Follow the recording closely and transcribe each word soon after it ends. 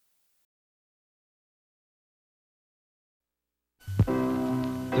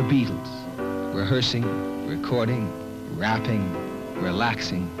The Beatles. Rehearsing, recording, rapping,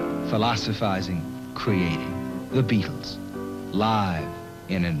 relaxing, philosophizing, creating. The Beatles. Live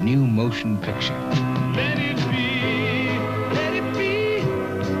in a new motion picture. Let it be, let it be,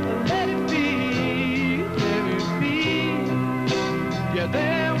 let it be, let it be. Yeah,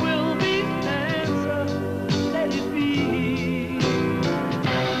 there will be answer. Let it be.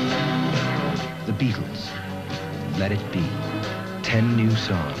 The Beatles. Let it be. 10 new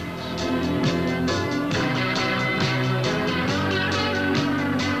songs.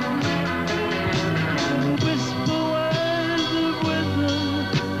 Whisper words of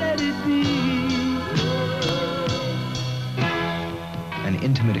wisdom. Let it be. An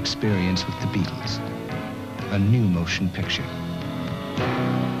intimate experience with the Beatles. A new motion picture.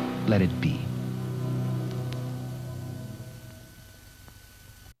 Let it be.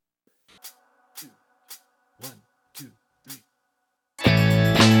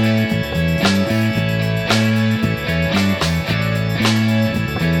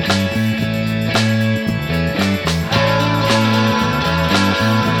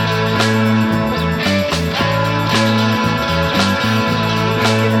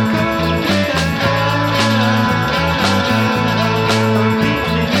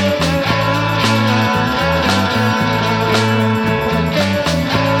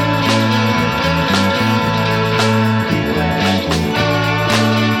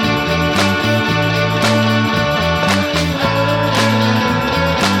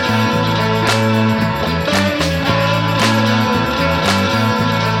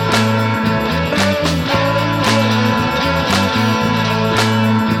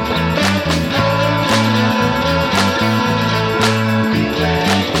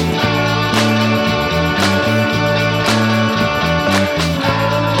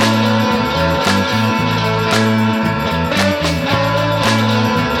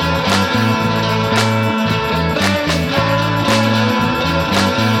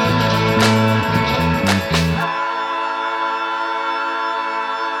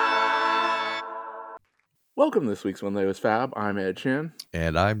 Welcome to this week's When They Was Fab. I'm Ed Chin.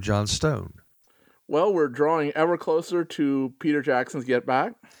 And I'm John Stone. Well, we're drawing ever closer to Peter Jackson's Get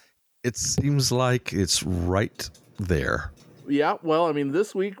Back. It seems like it's right there. Yeah, well, I mean,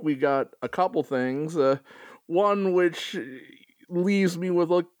 this week we got a couple things. One which leaves me with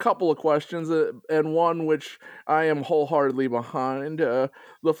a couple of questions, and one which I am wholeheartedly behind. The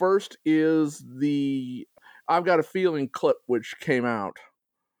first is the I've Got a Feeling clip, which came out.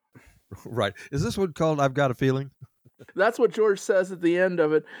 Right. Is this one called I've Got a Feeling? That's what George says at the end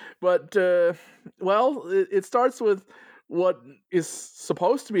of it. But, it starts with what is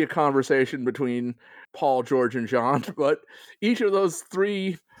supposed to be a conversation between Paul, George, and John. But each of those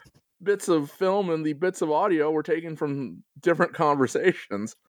three bits of film and the bits of audio were taken from different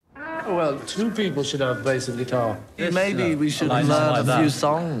conversations. Well, two people should have bass and guitar. Maybe we should learn a few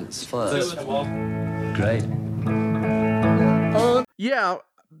songs first. Great. Yeah,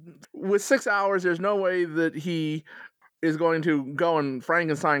 with 6 hours, there's no way that he is going to go and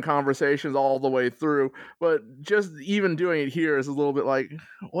Frankenstein conversations all the way through. But just even doing it here is a little bit like,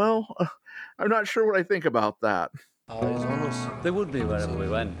 well, I'm not sure what I think about that. There would be wherever we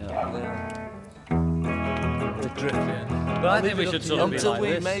went. But I think we should sort of be like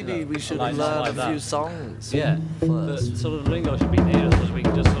this. Maybe we should learn a few songs. Yeah, first. Sort of Ringo should be near us so we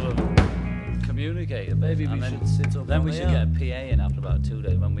can just sort of communicate. Maybe we should sit up. Then we should get a PA in after about 2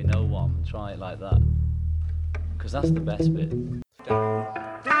 days when we know one and try it like that. Because that's the best bit. We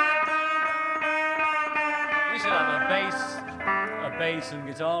should have a bass and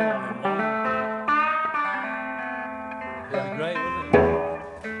guitar on in one. That'd be great, wouldn't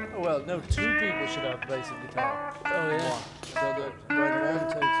it? Well, no, two people should have bass and guitar. Oh yeah. So that when one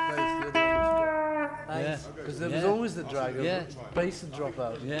takes bass, the other one Yeah. because there was always the drag of bass and drop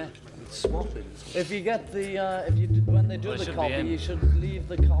out. Yeah. It's swapping. If you get the when they do the copy, you should leave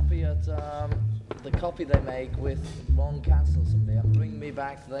the copy at the copy they make with Ron Katz or somebody, and bring me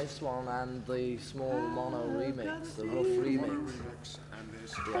back this one and the small mono remix, the rough remix.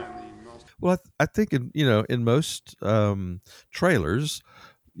 Yeah. Well, I think in most trailers,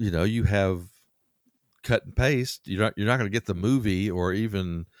 you have cut and paste. You're not going to get the movie or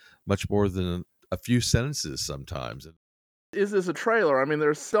even much more than a few sentences sometimes. Is this a trailer? I mean,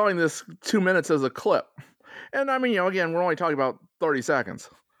 they're selling this 2 minutes as a clip. And I mean, again, we're only talking about 30 seconds.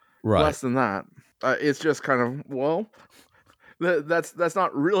 Right. Less than that. It's just kind of, well, that's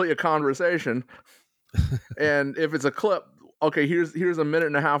not really a conversation. And if it's a clip, okay, here's a minute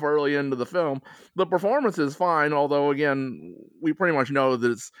and a half early into the film. The performance is fine, although, again, we pretty much know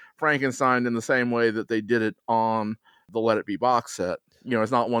that it's Frankenstein in the same way that they did it on the Let It Be box set.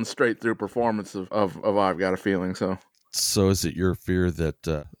 it's not one straight through performance of I've Got a Feeling. So is it your fear that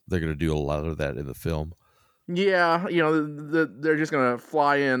they're going to do a lot of that in the film? Yeah, they're just going to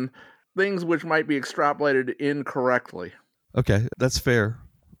fly in things which might be extrapolated incorrectly. Okay, that's fair.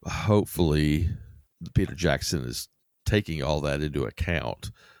 Hopefully, Peter Jackson is taking all that into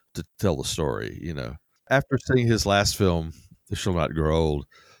account to tell the story. After seeing his last film, This Shall Not Grow Old,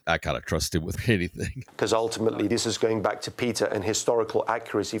 I kind of trust him with anything. Because ultimately, this is going back to Peter, and historical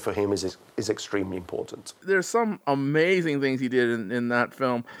accuracy for him is extremely important. There's some amazing things he did in that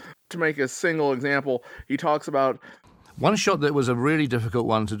film. To make a single example, he talks about one shot that was a really difficult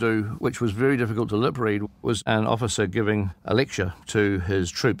one to do, which was very difficult to lip read, was an officer giving a lecture to his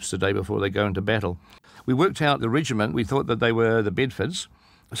troops the day before they go into battle. We worked out the regiment. We thought that they were the Bedfords.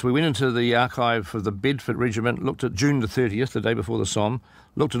 So we went into the archive of the Bedford Regiment, looked at June the 30th, the day before the Somme,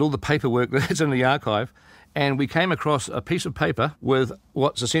 looked at all the paperwork that's in the archive, and we came across a piece of paper with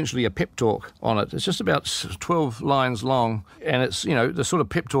what's essentially a pep talk on it. It's just about 12 lines long, and it's, the sort of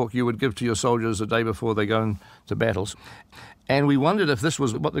pep talk you would give to your soldiers the day before they go into battles. And we wondered if this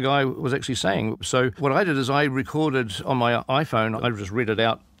was what the guy was actually saying. So what I did is I recorded on my iPhone. I just read it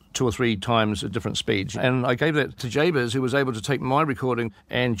out 2 or 3 times at different speeds. And I gave that to Jabez, who was able to take my recording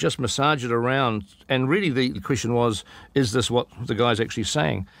and just massage it around. And really the question was, is this what the guy's actually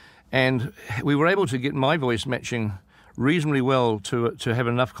saying? And we were able to get my voice matching reasonably well to have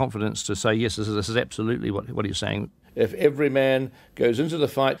enough confidence to say, yes, this is absolutely what he's saying. If every man goes into the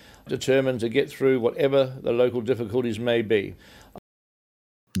fight determined to get through whatever the local difficulties may be.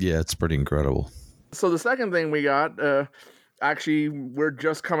 Yeah, it's pretty incredible. So the second thing we got, actually, we're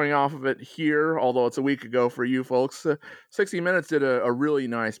just coming off of it here, although it's a week ago for you folks. 60 Minutes did a really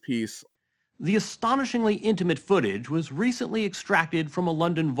nice piece. The astonishingly intimate footage was recently extracted from a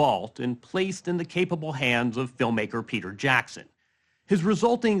London vault and placed in the capable hands of filmmaker Peter Jackson. His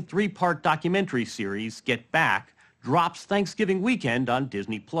resulting 3-part documentary series, Get Back, drops Thanksgiving weekend on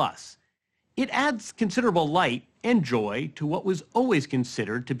Disney+. It adds considerable light and joy to what was always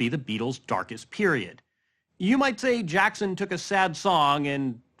considered to be the Beatles' darkest period. You might say Jackson took a sad song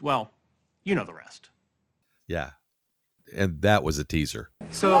and, well, you know the rest. Yeah, and that was a teaser.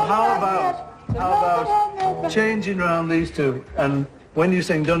 So how about changing around these two? And when you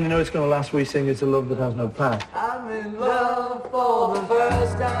sing Don't You Know It's Gonna Last, we sing It's a Love That Has No Past. I'm in love for the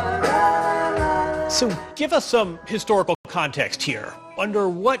first time. So give us some historical context here. Under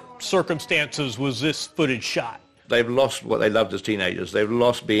what circumstances was this footage shot? They've lost what they loved as teenagers. They've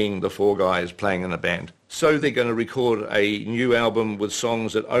lost being the 4 guys playing in a band. So they're going to record a new album with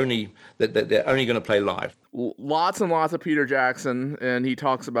songs that they're only going to play live. Lots and lots of Peter Jackson, and he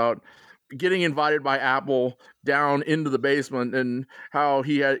talks about getting invited by Apple down into the basement and how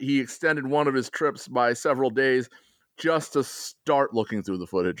he extended one of his trips by several days just to start looking through the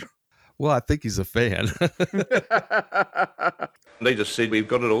footage. Well, I think he's a fan. They just said, we've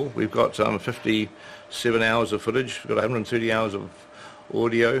got it all. We've got 57 hours of footage. We've got 130 hours of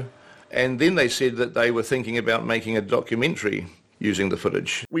audio. And then they said that they were thinking about making a documentary using the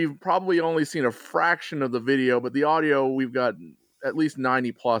footage. We've probably only seen a fraction of the video, but the audio, we've got at least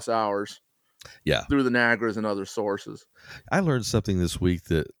 90 plus hours. Yeah. Through the Nagras and other sources. I learned something this week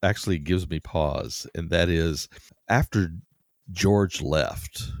that actually gives me pause, and that is after George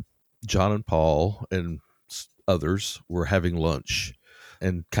left, John and Paul and others were having lunch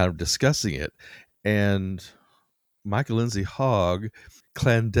and kind of discussing it. And Michael Lindsay Hogg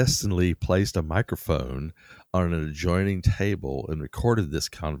clandestinely placed a microphone on an adjoining table and recorded this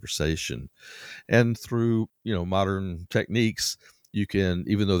conversation. And through, modern techniques, you can,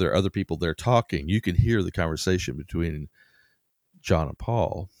 even though there are other people there talking, you can hear the conversation between John and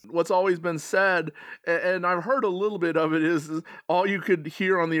Paul. What's always been said, and I've heard a little bit of it, is all you could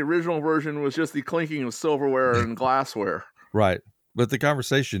hear on the original version was just the clinking of silverware and glassware. Right. But the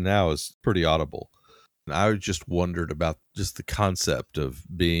conversation now is pretty audible. And I just wondered about just the concept of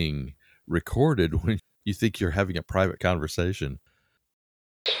being recorded when you think you're having a private conversation.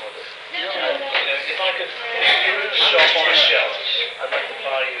 If I could shop on a shelf, I'd like to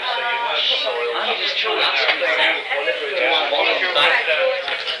buy you so you weren't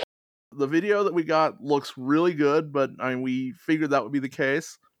The video that we got looks really good, but we figured that would be the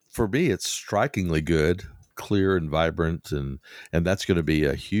case. For me, it's strikingly good, clear and vibrant, and that's going to be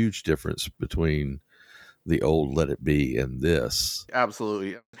a huge difference between the old Let It Be and this.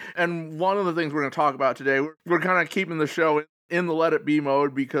 Absolutely. And one of the things we're going to talk about today, we're kind of keeping the show in the Let It Be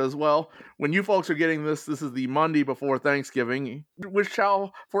mode because, well, when you folks are getting this is the Monday before Thanksgiving, which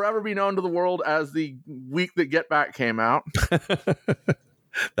shall forever be known to the world as the week that Get Back came out.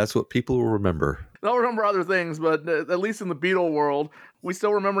 That's what people will remember. They'll remember other things, but at least in the Beatle world, we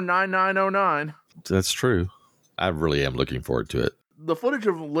still remember 9909. That's true. I really am looking forward to it. The footage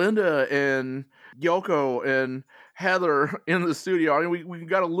of Linda and Yoko and Heather in the studio. I mean, we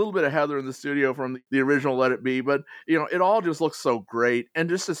got a little bit of Heather in the studio from the original Let It Be, but it all just looks so great, and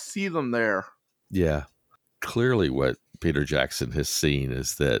just to see them there. Yeah, clearly, what Peter Jackson has seen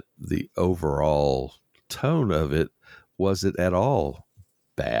is that the overall tone of it wasn't at all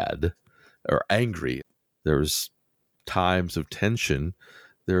bad or angry. There's times of tension.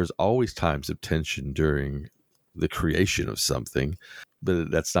 There's always times of tension during the creation of something, but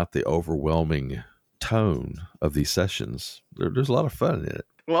that's not the overwhelming tone of these sessions. There's a lot of fun in it.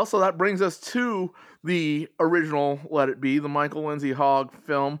 Well, so that brings us to the original Let It Be, the Michael Lindsay Hogg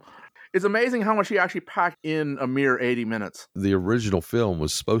film. It's amazing how much he actually packed in a mere 80 minutes. The original film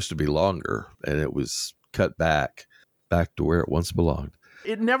was supposed to be longer, and it was cut back to where it once belonged.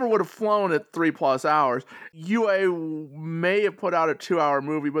 It never would have flown at 3+ hours. UA may have put out a 2-hour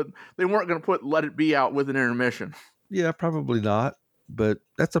movie, but they weren't going to put Let It Be out with an intermission. Yeah, probably not. But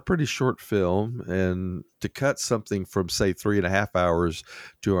that's a pretty short film. And to cut something from, say, 3.5 hours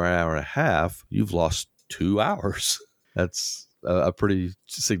to an hour and a half, you've lost 2 hours. That's a pretty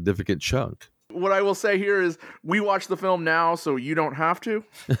significant chunk. What I will say here is we watch the film now, so you don't have to.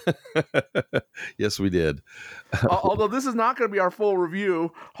 Yes, we did. Although this is not going to be our full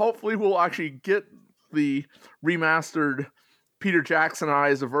review. Hopefully we'll actually get the remastered Peter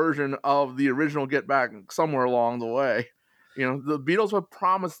Jacksonized version of the original Get Back somewhere along the way. The Beatles have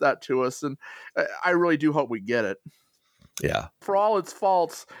promised that to us, and I really do hope we get it. Yeah. For all its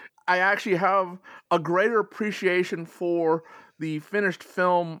faults, I actually have a greater appreciation for the finished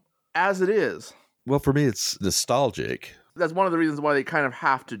film as it is. Well, for me, it's nostalgic. That's one of the reasons why they kind of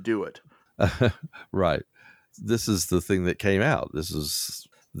have to do it. Right. This is the thing that came out. This is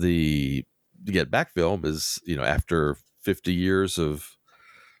the Get Back film is, after 50 years of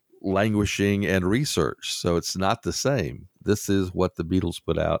languishing and research. So it's not the same. This is what the Beatles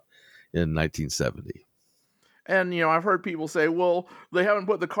put out in 1970. And, I've heard people say, well, they haven't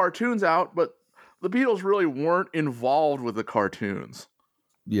put the cartoons out, but the Beatles really weren't involved with the cartoons.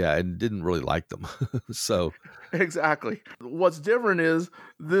 Yeah, and didn't really like them. So exactly. What's different is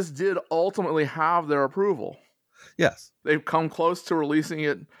this did ultimately have their approval. Yes. They've come close to releasing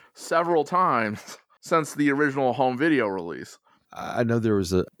it several times since the original home video release. I know there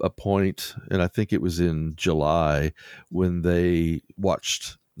was a point, and I think it was in July, when they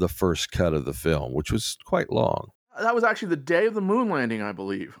watched the first cut of the film, which was quite long. That was actually the day of the moon landing, I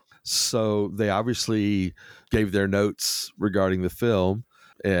believe. So they obviously gave their notes regarding the film.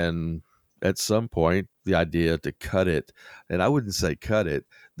 And at some point, the idea to cut it, and I wouldn't say cut it,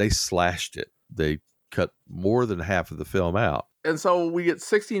 they slashed it. They cut more than half of the film out. And so we get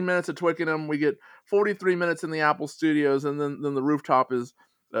 16 minutes at Twickenham, we get 43 minutes in the Apple Studios, and then the Rooftop is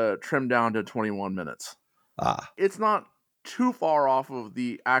trimmed down to 21 minutes. It's not too far off of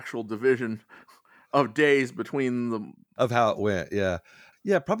the actual division of days between them. Of how it went, yeah.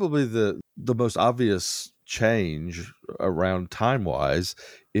 Yeah, probably the most obvious change around time-wise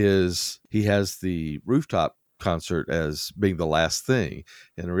is he has the Rooftop concert as being the last thing.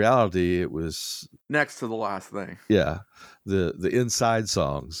 In reality, it was next to the last thing. Yeah, the inside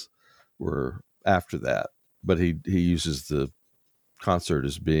songs were after that, but he uses the concert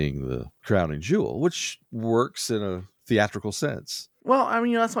as being the crowning jewel, which works in a theatrical sense. Well, I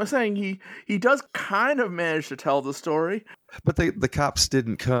mean, that's what I'm saying. He does kind of manage to tell the story. But the cops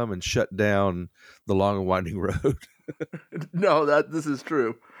didn't come and shut down the Long and Winding Road. No, this is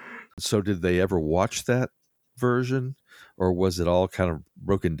true. So did they ever watch that version? Or was it all kind of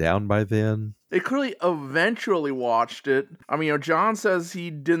broken down by then? They clearly eventually watched it. I mean, John says he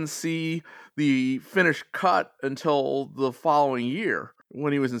didn't see the finished cut until the following year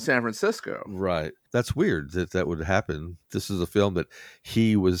when he was in San Francisco. Right. That's weird that would happen. This is a film that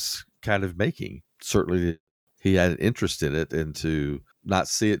he was kind of making. Certainly he had an interest in it, and to not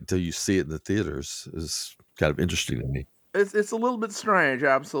see it until you see it in the theaters is kind of interesting to me. It's a little bit strange,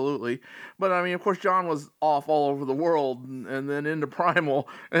 absolutely. But, I mean, of course, John was off all over the world and then into Primal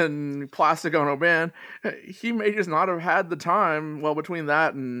and Plastic Ono Band. He may just not have had the time, well, between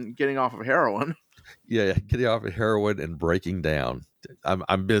that and getting off of heroin. Yeah, getting off of heroin and breaking down.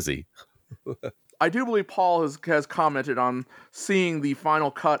 I'm busy. I do believe Paul has commented on seeing the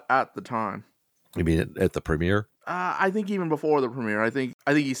final cut at the time. You mean at the premiere? I think even before the premiere. I think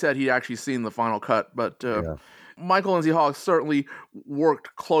he said he'd actually seen the final cut, but yeah. Michael Lindsay Hogg certainly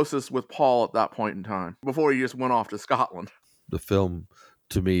worked closest with Paul at that point in time, before he just went off to Scotland. The film,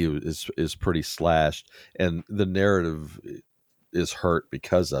 to me, is pretty slashed, and the narrative is hurt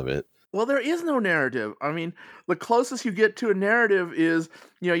because of it. Well, there is no narrative. I mean, the closest you get to a narrative is,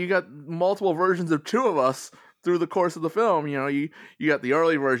 you got multiple versions of two of us through the course of the film. You got the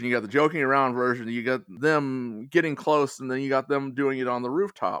early version, you got the joking around version, you got them getting close, and then you got them doing it on the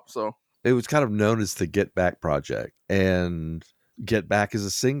rooftop. So it was kind of known as the Get Back Project, and Get Back as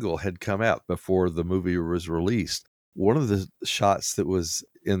a single had come out before the movie was released. One of the shots that was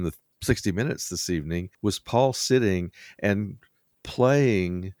in the 60 Minutes this evening was Paul sitting and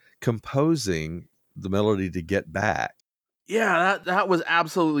composing the melody to Get Back. Yeah, that was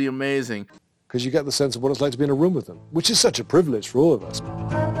absolutely amazing. Because you get the sense of what it's like to be in a room with them, which is such a privilege for all of us.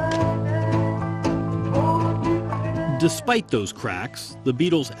 Despite those cracks, the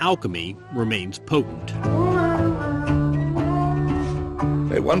Beatles' alchemy remains potent.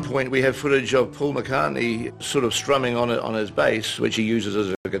 At one point, we have footage of Paul McCartney sort of strumming on his bass, which he uses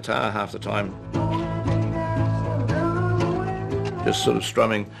as a guitar half the time. Just sort of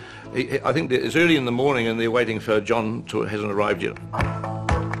strumming. I think it's early in the morning and they're waiting for John hasn't arrived yet.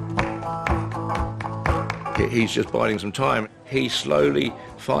 He's just biding some time. He slowly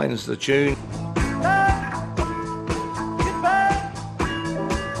finds the tune.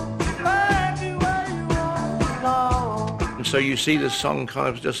 And so you see this song kind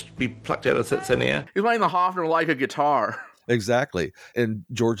of just be plucked out of thin air. He's playing the Hofner like a guitar. Exactly. And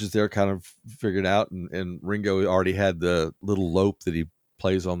George is there kind of figured out, and Ringo already had the little lope that he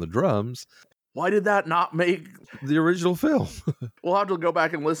plays on the drums. Why did that not make the original film? We'll have to go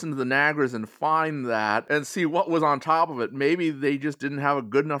back and listen to the Nagras and find that and see what was on top of it. Maybe they just didn't have a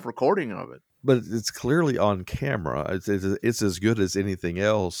good enough recording of it. But it's clearly on camera. It's as good as anything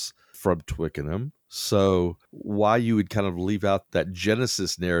else from Twickenham. So why you would kind of leave out that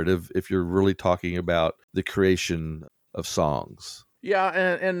Genesis narrative if you're really talking about the creation of songs? Yeah,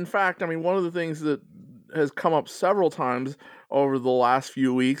 and in fact, I mean, one of the things that has come up several times over the last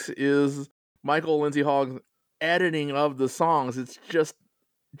few weeks is Michael Lindsay Hogg's editing of the songs. It's just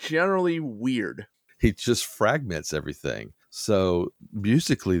generally weird. He just fragments everything. So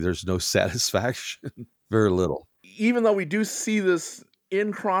musically, there's no satisfaction. Very little. Even though we do see this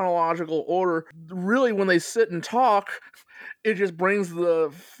in chronological order, really when they sit and talk, it just brings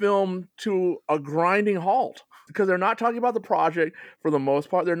the film to a grinding halt. Because they're not talking about the project for the most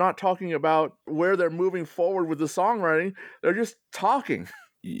part. They're not talking about where they're moving forward with the songwriting. They're just talking.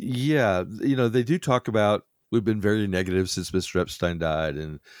 Yeah, they do talk about, we've been very negative since Mr. Epstein died,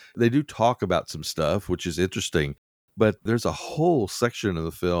 and they do talk about some stuff, which is interesting. But there's a whole section of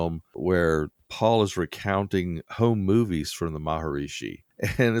the film where Paul is recounting home movies from the Maharishi.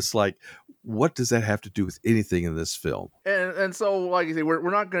 And it's like, what does that have to do with anything in this film? And so, like I say,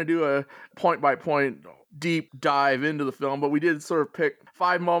 we're not going to do a point-by-point deep dive into the film, but we did sort of pick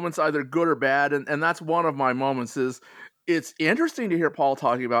 5 moments, either good or bad, and that's one of my moments. Is it's interesting to hear Paul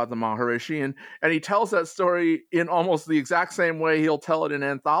talking about the Maharishi, and he tells that story in almost the exact same way he'll tell it in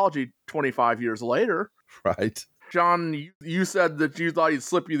Anthology 25 years later. Right. John, you said that you thought he'd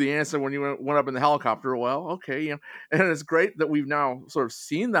slip you the answer when you went up in the helicopter. Well, okay, and it's great that we've now sort of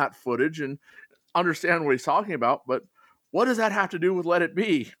seen that footage and understand what he's talking about, but what does that have to do with Let It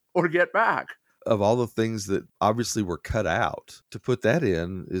Be or Get Back? Of all the things that obviously were cut out, to put that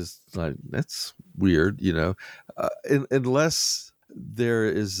in is like, that's weird, unless there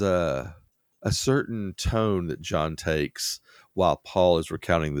is a certain tone that John takes while Paul is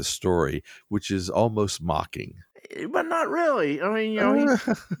recounting the story, which is almost mocking. But not really. I mean,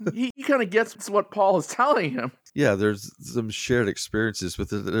 he kind of gets what Paul is telling him. Yeah, there's some shared experiences, but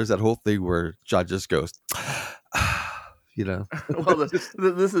there's that whole thing where John just goes, Well,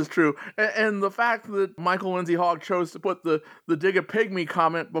 this is true. And the fact that Michael Lindsay Hogg chose to put the dig a pygmy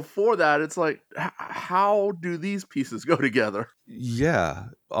comment before that, it's like, how do these pieces go together? Yeah,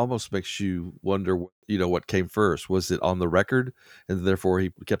 almost makes you wonder, what came first. Was it on the record and therefore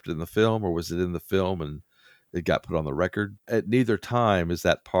he kept it in the film, or was it in the film and it got put on the record? At neither time is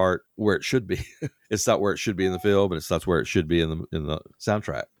that part where it should be. It's not where it should be in the film, and it's not where it should be in the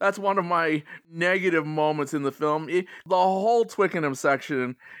soundtrack. That's one of my negative moments in the film. The whole Twickenham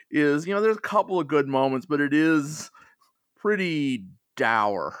section is, there's a couple of good moments, but it is pretty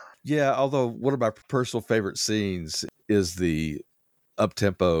dour. Yeah, although one of my personal favorite scenes is the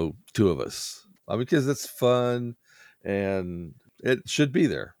up-tempo Two of Us. Because it's fun, and it should be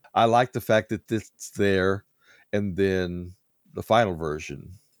there. I like the fact that it's there, and then the final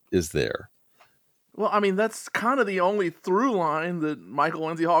version is there. Well, I mean, that's kind of the only through line that Michael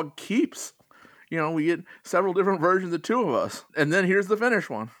Lindsay Hogg keeps. We get several different versions of Two of Us. And then here's the finished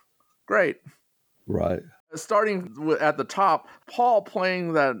one. Great. Right. Starting at the top, Paul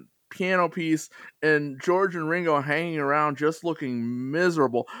playing that piano piece and George and Ringo hanging around just looking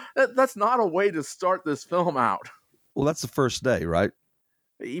miserable. That's not a way to start this film out. Well, that's the first day, right?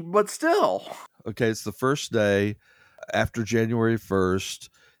 But still. Okay, it's the first day after January 1st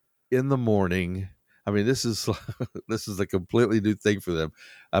in the morning. I mean, this is a completely new thing for them.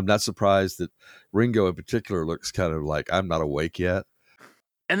 I'm not surprised that Ringo in particular looks kind of like, I'm not awake yet.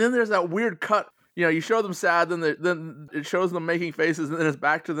 And then there's that weird cut. You know, you show them sad, then it shows them making faces, and then it's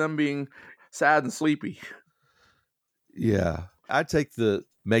back to them being sad and sleepy. Yeah. I take the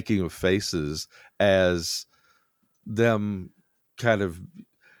making of faces as them kind of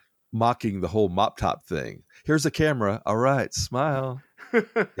mocking the whole mop top thing. Here's a camera. All right, smile.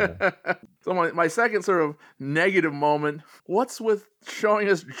 Yeah. So my second sort of negative moment, what's with showing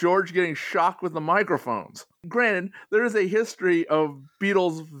us George getting shocked with the microphones? Granted, there is a history of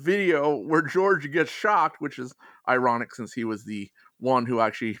Beatles video where George gets shocked, which is ironic since he was the one who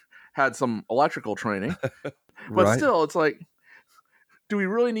actually had some electrical training. But Right. still, it's like, do we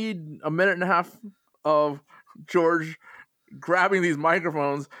really need a minute and a half of George grabbing these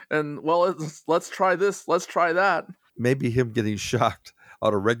microphones and, well, let's try this, let's try that? Maybe him getting shocked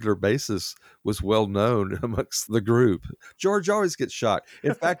on a regular basis was well known amongst the group. George always gets shocked.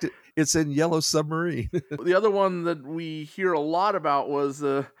 In fact, it's in Yellow Submarine. The other one that we hear a lot about was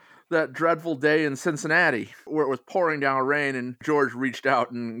that dreadful day in Cincinnati where it was pouring down rain and George reached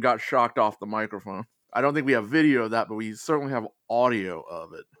out and got shocked off the microphone. I don't think we have video of that, but we certainly have audio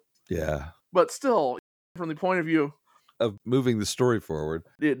of it. Yeah. But still, from the point of view Of moving the story forward.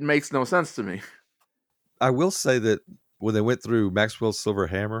 it makes no sense to me. I will say that when they went through Maxwell's Silver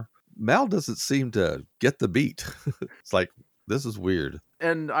Hammer, Mal doesn't seem to get the beat. It's like, this is weird.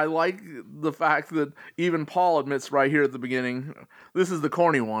 And I like the fact that even Paul admits right here at the beginning, this is the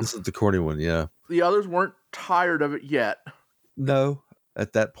corny one. This is the corny one, yeah. The others weren't tired of it yet. No,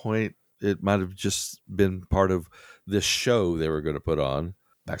 at that point, it might have just been part of this show they were going to put on.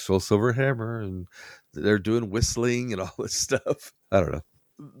 Maxwell's Silver Hammer, and they're doing whistling and all this stuff. I don't know.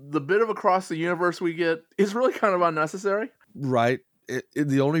 The bit of Across the Universe we get is really kind of unnecessary. Right.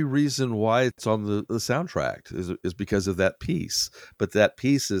 The only reason why it's on the soundtrack is because of that piece. But that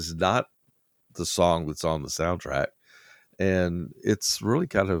piece is not the song that's on the soundtrack. And it's really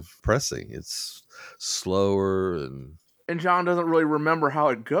kind of pressing. It's slower and John doesn't really remember how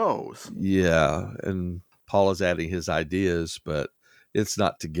it goes. yeah. And Paul is adding his ideas, but it's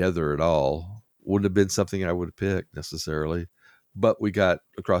not together at all. Wouldn't have been something I would have picked necessarily. But we got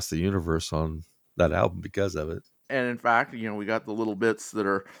Across the Universe on that album because of it. And in fact, we got the little bits that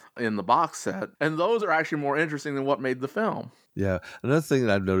are in the box set. And those are actually more interesting than what made the film. Yeah. Another thing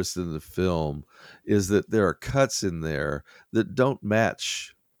that I've noticed in the film is that there are cuts in there that don't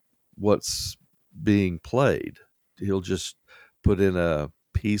match what's being played. He'll just put in a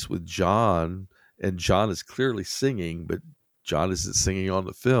piece with John, and John is clearly singing, but John isn't singing on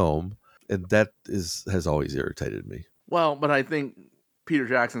the film. And that has always irritated me. Well, but I think Peter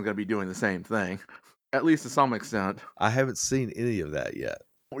Jackson's going to be doing the same thing, at least to some extent. I haven't seen any of that yet.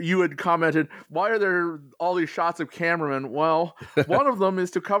 You had commented, why are there all these shots of cameramen? Well, one of them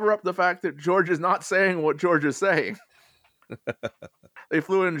is to cover up the fact that George is not saying what George is saying. They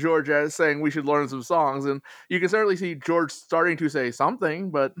flew in George as saying we should learn some songs, and you can certainly see George starting to say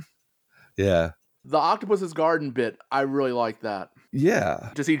something, but yeah. The Octopus's Garden bit, I really like that.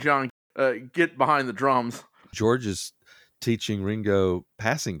 Yeah. To see John get behind the drums. George is teaching Ringo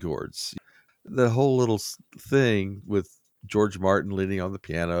passing chords. The whole little thing with George Martin leaning on the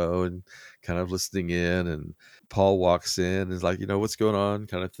piano and kind of listening in, and Paul walks in and is like, what's going on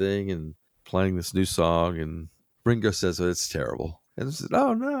kind of thing, and playing this new song, and Ringo says, oh, it's terrible. And I said,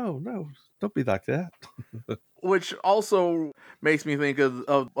 oh, no, don't be like that. Which also makes me think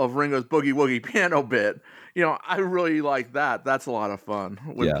of Ringo's Boogie Woogie piano bit. I really like that. That's a lot of fun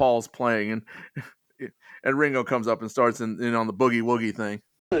when Paul's playing and Ringo comes up and starts in on the Boogie Woogie thing.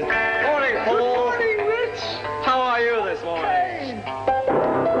 Morning, Paul. Good morning, Rich. How are you this morning?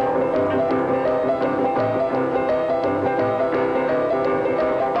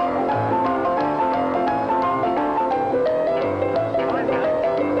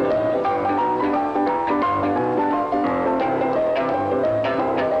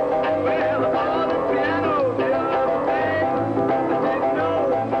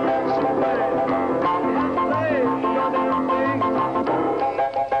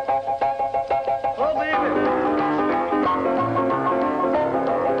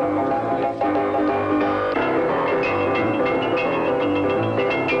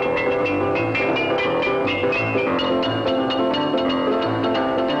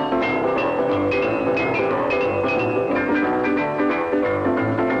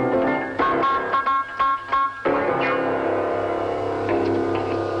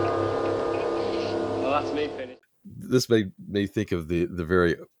 That's me finished. This made me think of the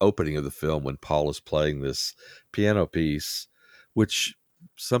very opening of the film when Paul is playing this piano piece, which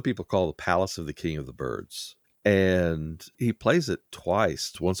some people call the Palace of the King of the Birds. And he plays it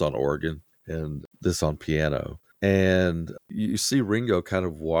twice, once on organ and this on piano. And you see Ringo kind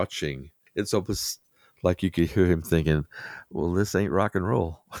of watching. It's almost like you could hear him thinking, well, this ain't rock and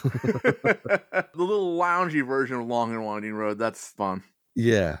roll. The little loungy version of Long and Winding Road, that's fun.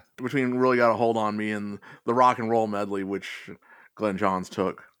 Yeah. Between Really Got a Hold on Me and the rock and roll medley, which Glenn Johns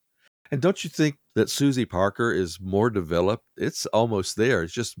took. And don't you think that Susie Parker is more developed? It's almost there.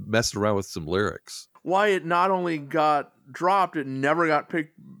 It's just messing around with some lyrics. Why it not only got dropped, it never got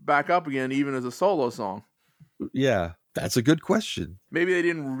picked back up again, even as a solo song. Yeah, that's a good question. Maybe they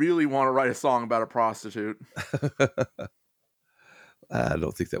didn't really want to write a song about a prostitute. I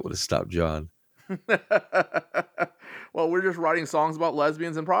don't think that would have stopped John. Well, we're just writing songs about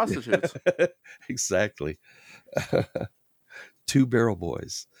lesbians and prostitutes. Exactly. Two Barrel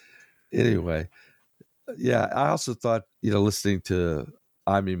Boys. Anyway, yeah, I also thought, listening to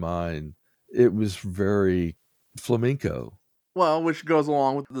I Me Mine, it was very flamenco. Well, which goes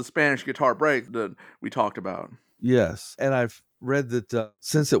along with the Spanish guitar break that we talked about. Yes, and I've read that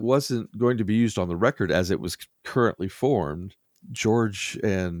since it wasn't going to be used on the record as it was currently formed, George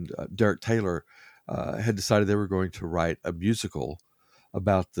and Derek Taylor had decided they were going to write a musical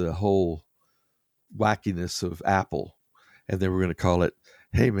about the whole wackiness of Apple, and they were going to call it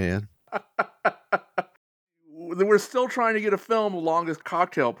Hey Man. We're still trying to get a film, The Longest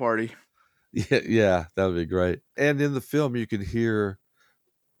Cocktail Party. Yeah, that would be great. And in the film, you can hear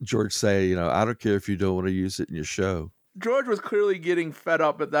George say, I don't care if you don't want to use it in your show. George was clearly getting fed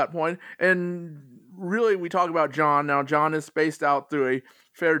up at that point, and really, we talk about John. Now, John is spaced out through a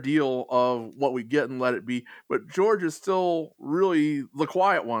fair deal of what we get and Let It Be, but George is still really the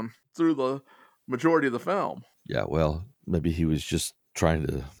quiet one through the majority of the film. Yeah, well, maybe he was just trying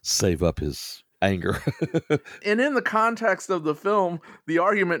to save up his anger. And in the context of the film, the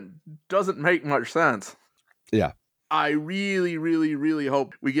argument doesn't make much sense. Yeah. I really, really, really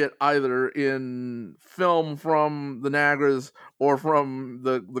hope we get either in film from the Niagaras or from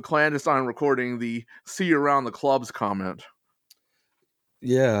the clandestine recording the "see you around the clubs" comment.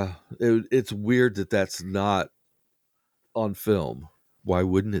 Yeah, it's weird that that's not on film. Why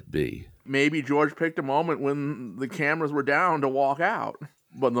wouldn't it be? Maybe George picked a moment when the cameras were down to walk out,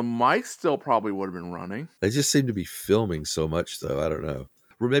 but the mics still probably would have been running. They just seem to be filming so much, though. I don't know.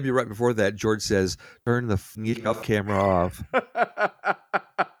 Or maybe right before that, George says, "Turn the camera off."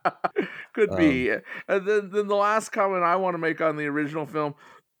 Could be. And then the last comment I want to make on the original film,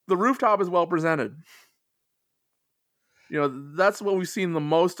 the rooftop is well presented. That's what we've seen the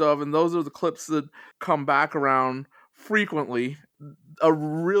most of, and those are the clips that come back around frequently. A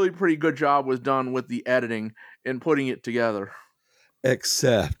really pretty good job was done with the editing and putting it together.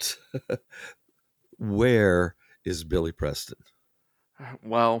 Except, where is Billy Preston?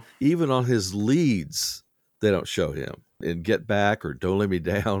 Well, even on his leads, they don't show him. In Get Back or Don't Let Me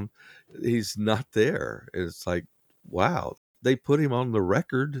Down, he's not there. It's like, wow, they put him on the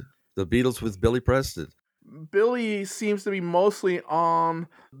record, the Beatles with Billy Preston. Billy seems to be mostly on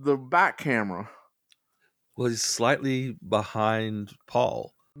the back camera. Well, he's slightly behind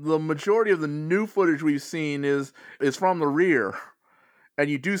Paul. The majority of the new footage we've seen is from the rear. And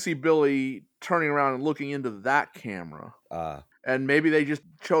you do see Billy turning around and looking into that camera. And maybe they just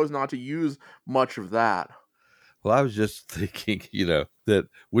chose not to use much of that. Well, I was just thinking, that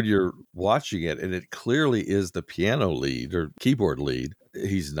when you're watching it, and it clearly is the piano lead or keyboard lead,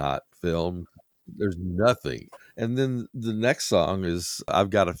 he's not filmed. There's nothing. And then the next song is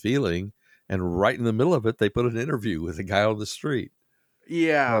I've Got a Feeling. And right in the middle of it, they put an interview with a guy on the street.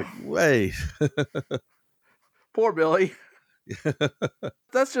 Yeah. Like, wait. Poor Billy.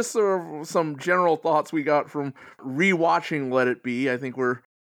 That's just sort of some general thoughts we got from rewatching Let It Be. I think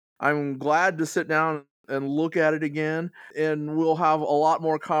I'm glad to sit down and look at it again, and we'll have a lot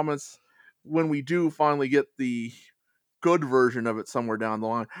more comments when we do finally get the good version of it somewhere down the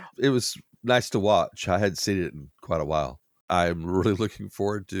line. It was nice to watch. I hadn't seen it in quite a while. I'm really looking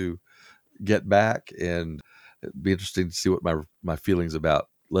forward to Get Back, and it'd be interesting to see what my feelings about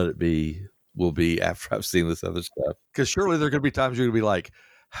Let It Be will be after I've seen this other stuff. Because surely there are going to be times you're going to be like,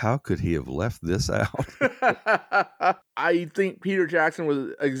 how could he have left this out? I think Peter Jackson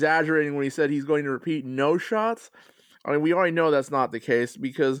was exaggerating when he said he's going to repeat no shots. I mean, we already know that's not the case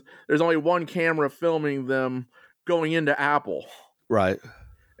because there's only one camera filming them going into Apple. Right.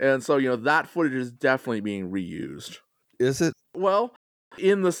 And so, that footage is definitely being reused. Is it? Well,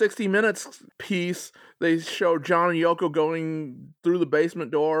 in the 60 Minutes piece, they show John and Yoko going through the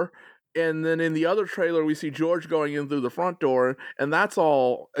basement door And then in the other trailer, we see George going in through the front door, and that's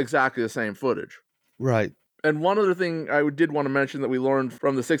all exactly the same footage. Right. And one other thing I did want to mention that we learned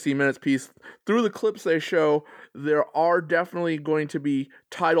from the 60 Minutes piece, through the clips they show, there are definitely going to be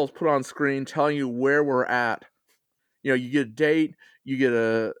titles put on screen telling you where we're at. You get a date, you get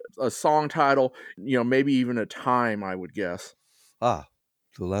a song title, maybe even a time, I would guess. Ah,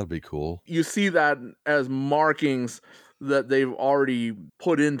 so that'd be cool. You see that as markings that they've already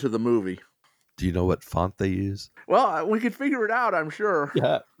put into the movie. Do you know what font they use? Well, we could figure it out, I'm sure.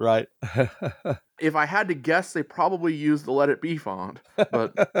 Yeah, right. If I had to guess, they probably use the Let It Be font.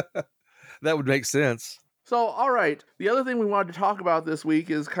 But that would make sense. So, all right. The other thing we wanted to talk about this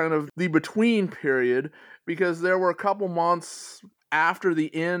week is kind of the between period, because there were a couple months after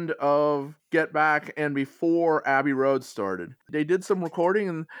the end of Get Back and before Abbey Road started. They did some recording,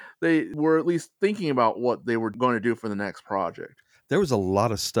 and they were at least thinking about what they were going to do for the next project. There was a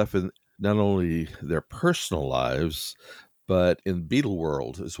lot of stuff in not only their personal lives, but in Beatle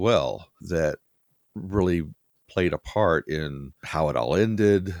world as well, that really played a part in how it all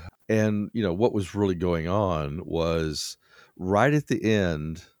ended. And, what was really going on was right at the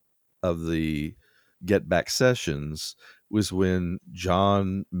end of the Get Back sessions was when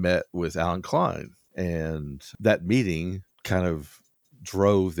John met with Alan Klein. And that meeting kind of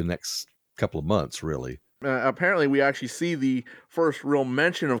drove the next couple of months, really. Apparently, we actually see the first real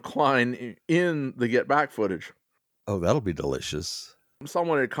mention of Klein in the Get Back footage. Oh, that'll be delicious.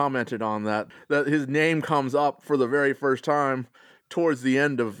 Someone had commented on that his name comes up for the very first time towards the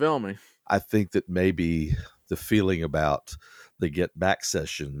end of filming. I think that maybe the feeling about the Get Back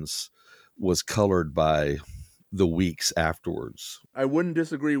sessions was colored by the weeks afterwards. I wouldn't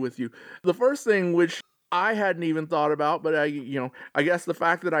disagree with you. The first thing, which I hadn't even thought about, but I guess the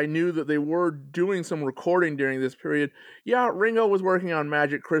fact that I knew that they were doing some recording during this period. Yeah, Ringo was working on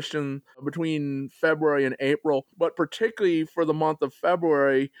Magic Christian between February and April, but particularly for the month of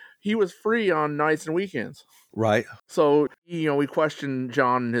February, he was free on nights and weekends. Right. So, we questioned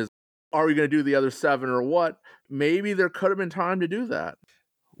John and are we going to do the other 7 or what? Maybe there could have been time to do that.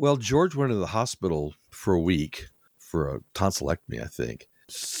 Well, George went to the hospital for a week for a tonsillectomy, I think.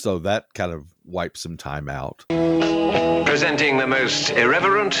 So that kind of wiped some time out. Presenting the most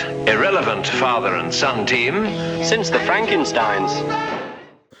irreverent, irrelevant father and son team since the Frankensteins.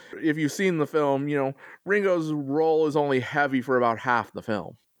 If you've seen the film, Ringo's role is only heavy for about half the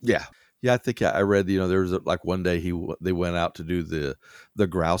film. Yeah. Yeah, I think I read, there was like one day they went out to do the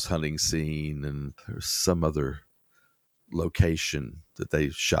grouse hunting scene, and there was some other location that they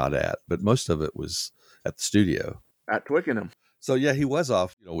shot at, but most of it was at the studio. At Twickenham. So yeah, he was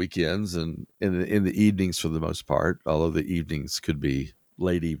off, weekends and in the evenings for the most part, although the evenings could be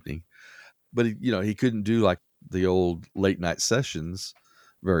late evening. But he couldn't do like the old late night sessions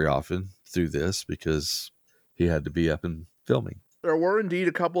very often through this because he had to be up and filming. There were indeed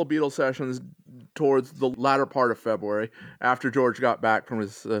a couple of Beatles sessions towards the latter part of February after George got back from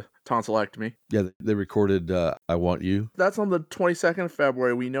his tonsillectomy. Yeah, they recorded I Want You. That's on the 22nd of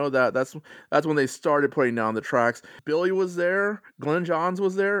February. We know that. That's when they started putting down the tracks. Billy was there, Glenn Johns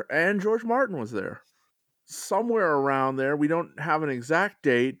was there, and George Martin was there. Somewhere around there, we don't have an exact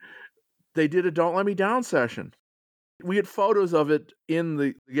date, they did a Don't Let Me Down session. We get photos of it in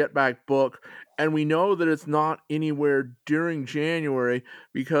the Get Back book, and we know that it's not anywhere during January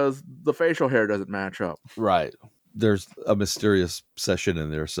because the facial hair doesn't match up. Right. There's a mysterious session in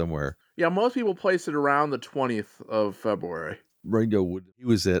there somewhere. Yeah, most people place it around the 20th of February. Ringo he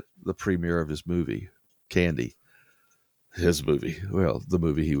was at the premiere of his movie, Candy. His movie. Well, the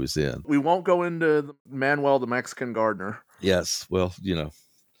movie he was in. We won't go into Manuel the Mexican Gardener. Yes, well,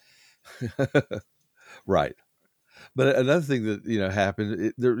 right. But another thing that,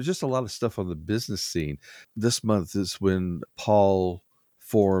 happened, there was just a lot of stuff on the business scene. This month is when Paul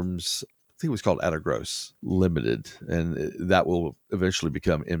forms, I think it was called Atagross Limited, and that will eventually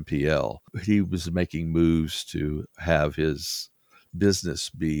become MPL. He was making moves to have his business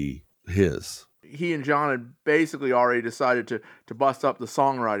be his. He and John had basically already decided to bust up the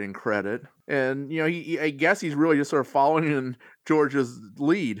songwriting credit. And, I guess he's really just sort of following in George's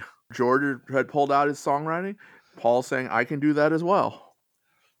lead. George had pulled out his songwriting. Paul saying, I can do that as well.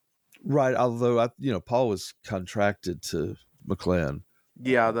 Right. Although, Paul was contracted to McLean.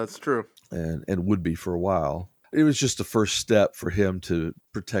 Yeah, that's true. And would be for a while. It was just the first step for him to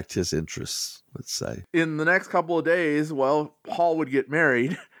protect his interests, let's say. In the next couple of days, Paul would get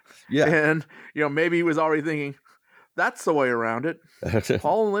married. Yeah. And, maybe he was already thinking, that's the way around it.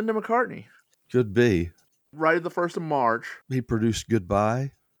 Paul and Linda McCartney. Could be. Right at the 1st of March. He produced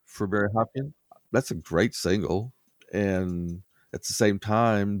Goodbye for Barry Hopkins. That's a great single. And at the same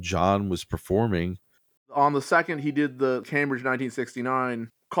time, John was performing. On the second, he did the Cambridge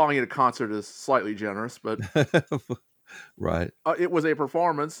 1969. Calling it a concert is slightly generous, but right. It was a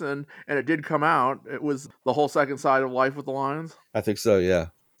performance, and it did come out. It was the whole second side of Life with the Lions. I think so, yeah.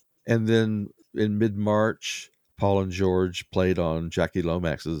 And then in mid-March, Paul and George played on Jackie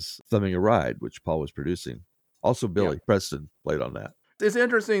Lomax's Thumbing a Ride, which Paul was producing. Also, Billy Preston played on that. It's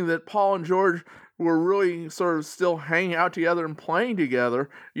interesting that Paul and George were really sort of still hanging out together and playing together.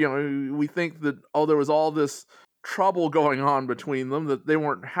 You know, we think that, there was all this trouble going on between them, that they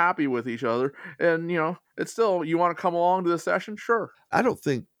weren't happy with each other. And, it's still, you want to come along to the session? Sure. I don't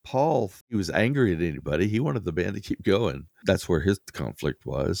think Paul, he was angry at anybody. He wanted the band to keep going. That's where his conflict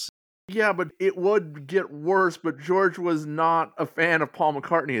was. Yeah, but it would get worse, but George was not a fan of Paul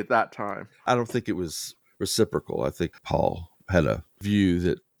McCartney at that time. I don't think it was reciprocal. I think Paul had a view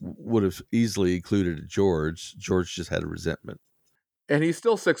that would have easily included George. George just had a resentment. And he's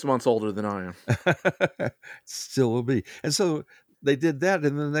still 6 months older than I am. Still will be. And so they did that,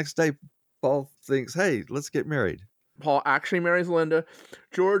 and then the next day, Paul thinks, hey, let's get married. Paul actually marries Linda.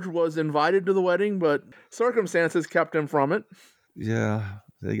 George was invited to the wedding, but circumstances kept him from it. Yeah,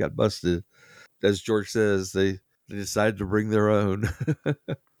 they got busted. As George says, they decided to bring their own.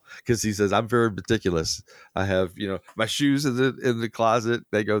 Because he says, I'm very meticulous. I have, my shoes in the closet.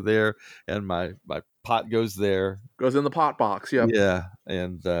 They go there, and my pot goes there. Goes in the pot box, yep. Yeah,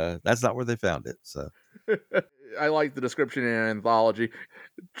 and that's not where they found it. So I like the description in Anthology.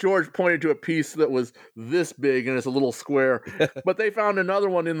 George pointed to a piece that was this big, and it's a little square. But they found another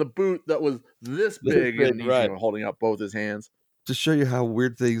one in the boot that was this big, and he's holding up both his hands. To show you how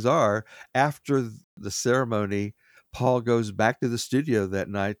weird things are, after the ceremony, Paul goes back to the studio that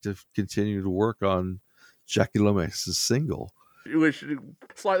night to continue to work on Jackie Lomax's single. Which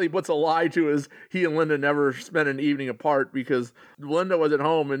slightly puts a lie to his he and Linda never spent an evening apart, because Linda was at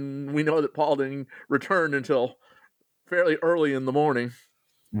home, and we know that Paul didn't return until fairly early in the morning.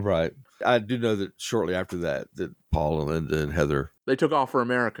 Right. I do know that shortly after that Paul and Linda and Heather, they took off for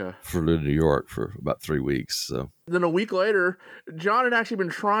America. For New York for about 3 weeks. So then a week later, John had actually been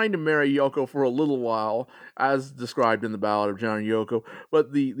trying to marry Yoko for a little while, as described in the Ballad of John and Yoko.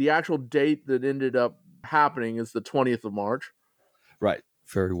 But the actual date that ended up happening is the 20th of March. Right.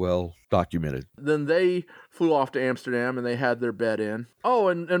 Very well documented. Then they flew off to Amsterdam, and they had their bed in. Oh,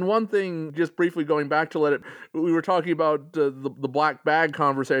 and one thing, just briefly going back to we were talking about the black bag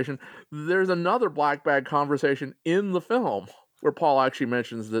conversation. There's another black bag conversation in the film where Paul actually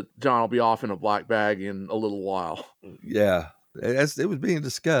mentions that John will be off in a black bag in a little while. Yeah, as it was being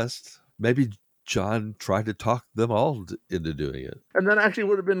discussed, maybe John tried to talk them all into doing it. And that actually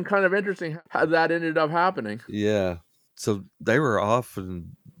would have been kind of interesting how that ended up happening. Yeah. So they were off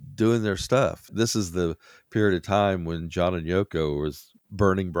and doing their stuff. This is the period of time when John and Yoko was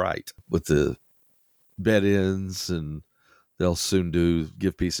burning bright with the bed-ins, and they'll soon do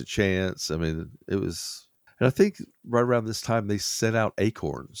Give Peace a Chance. I mean, it was... And I think right around this time, they sent out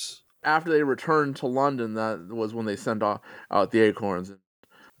Acorns. After they returned to London, that was when they sent out the Acorns.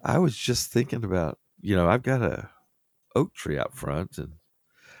 I was just thinking about, I've got a oak tree out front, and,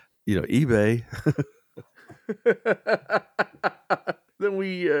 eBay... Then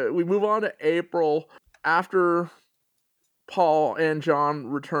we move on to April. After Paul and John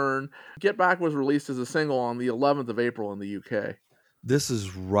return, Get Back was released as a single on the 11th of April in the UK. This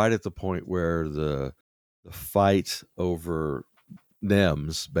is right at the point where the fight over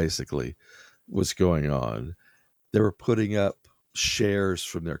NEMS basically was going on. They were putting up shares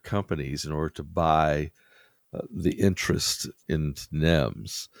from their companies in order to buy the interest in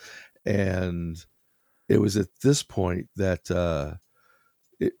NEMS. And it was at this point that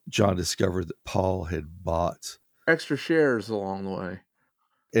John discovered that Paul had bought extra shares along the way.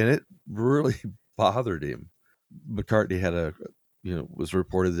 And it really bothered him. McCartney had was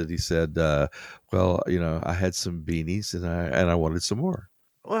reported that he said, I had some beanies and I wanted some more.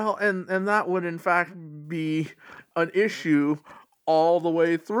 Well, and that would in fact be an issue all the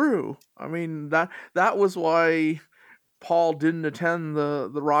way through. I mean, that was why Paul didn't attend the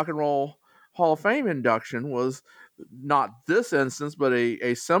Rock and Roll Hall of Fame induction, was not this instance, but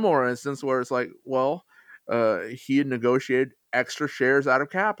a similar instance where it's like, he had negotiated extra shares out of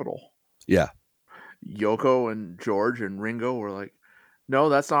Capitol. Yeah. Yoko and George and Ringo were like, no,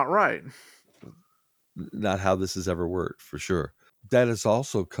 that's not right. Not how this has ever worked, for sure. That is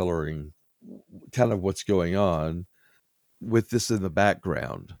also coloring kind of what's going on with this in the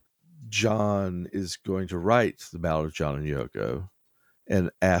background. John is going to write the Ballad of John and Yoko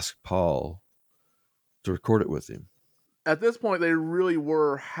and ask Paul to record it with him. At this point, they really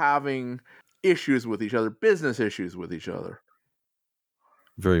were having issues with each other, business issues with each other.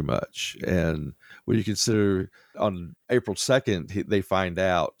 very much. And when you consider on April 2nd, they find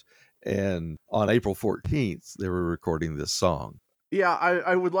out, and on April 14th, they were recording this song. Yeah,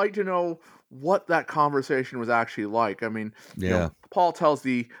 I would like to know what that conversation was actually like. I mean, Yeah. Paul tells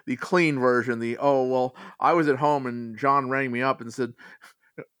the clean version, I was at home and John rang me up and said,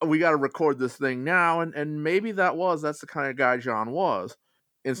 we got to record this thing now. And maybe that's the kind of guy John was.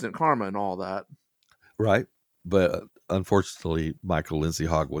 Instant Karma and all that. Right. But unfortunately, Michael Lindsay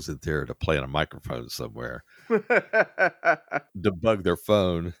Hogg wasn't there to play on a microphone somewhere. Debug their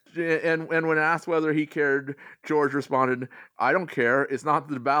phone. And when asked whether he cared, George responded, "I don't care. It's not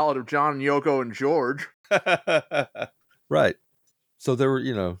the ballad of John and Yoko and George." Right. So there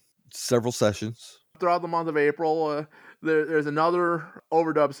were, several sessions. Throughout the month of April, there's another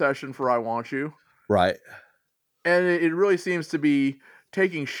overdub session for I Want You. Right. And it really seems to be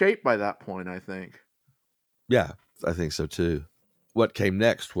taking shape by that point, I think. Yeah, I think so too. What came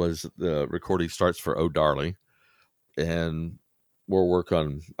next was the recording starts for Oh Darling, and more work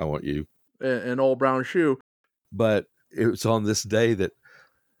on I Want You. And Old Brown Shoe. But it was on this day that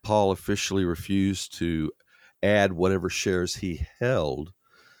Paul officially refused to add whatever shares he held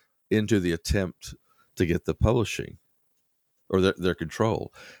into the attempt to get the publishing or their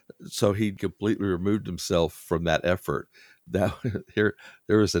control. So he completely removed himself from that effort. Now, there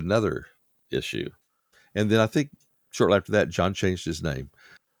was another issue. And then I think shortly after that, John changed his name.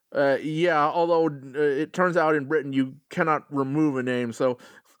 Yeah, although it turns out in Britain you cannot remove a name. So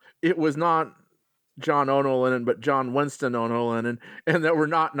it was not John Ono Lennon, but John Winston Ono Lennon. And there were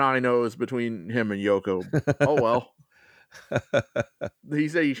not 9 O's between him and Yoko. Oh, well. He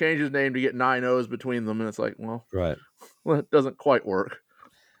said he changed his name to get 9 O's between them. And it's like, well, it doesn't quite work.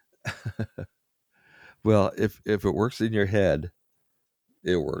 Well, if it works in your head,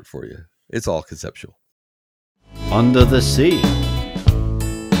 it'll work for you. It's all conceptual. Under the sea,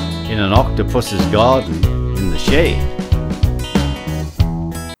 in an octopus's garden, in the shade.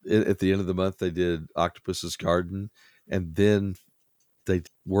 At the end of the month, they did Octopus's Garden, and then they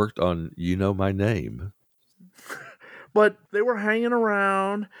worked on You Know My Name. But they were hanging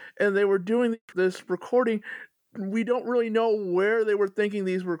around, and they were doing this recording. We don't really know where they were thinking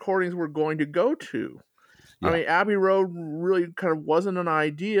these recordings were going to go to. Yeah. I mean, Abbey Road really kind of wasn't an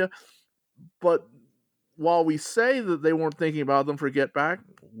idea, but while we say that they weren't thinking about them for Get Back,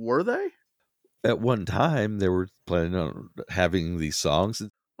 were they? At one time, they were planning on having these songs.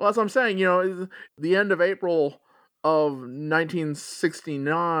 Well, that's what I'm saying. The end of April of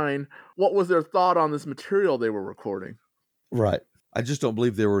 1969, what was their thought on this material they were recording? Right. I just don't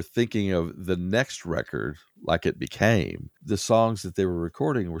believe they were thinking of the next record like it became. The songs that they were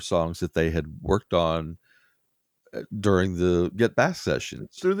recording were songs that they had worked on during the Get Back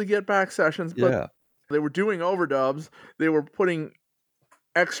sessions. Through the Get Back sessions, but yeah. They were doing overdubs. They were putting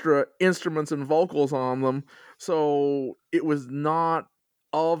extra instruments and vocals on them. So it was not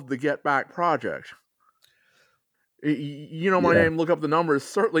of the Get Back project. You Know My Name, look up the numbers,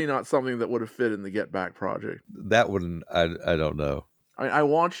 certainly not something that would have fit in the Get Back project. That one, I don't know. I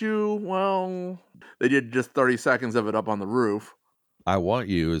Want You, well, they did just 30 seconds of it up on the roof. I Want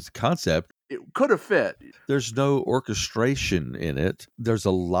You as a concept. It could have fit. There's no orchestration in it. There's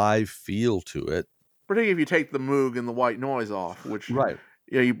a live feel to it. Particularly if you take the Moog and the white noise off, which right.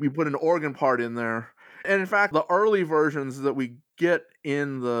 You put an organ part in there. And in fact, the early versions that we get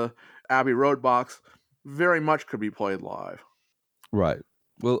in the Abbey Road box very much could be played live. Right.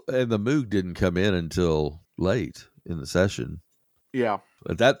 Well, and the Moog didn't come in until late in the session. Yeah.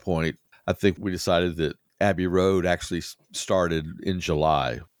 At that point, I think we decided that Abbey Road actually started in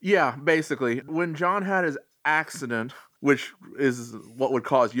July. Yeah, basically. When John had his accident, which is what would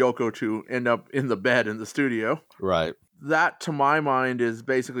cause Yoko to end up in the bed in the studio. Right. That, to my mind, is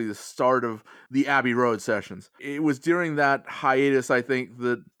basically the start of the Abbey Road sessions. It was during that hiatus, I think,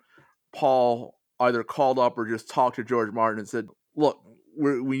 that Paul either called up or just talked to George Martin and said, look,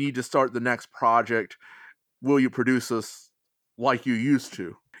 we need to start the next project. Will you produce us like you used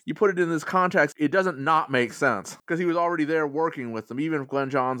to? You put it in this context, it doesn't not make sense because he was already there working with them, even if Glenn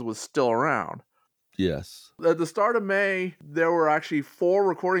Johns was still around. Yes. At the start of May, there were actually 4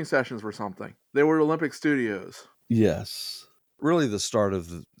 recording sessions for something. They were at Olympic Studios. Yes. Really, the start of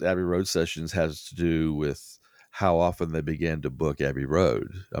the Abbey Road sessions has to do with how often they began to book Abbey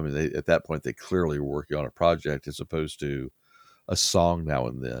Road. I mean, at that point, they clearly were working on a project as opposed to a song now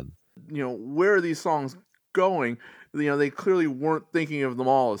and then. Where are these songs going? They clearly weren't thinking of them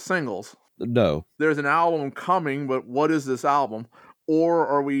all as singles. No. There's an album coming, but what is this album? Or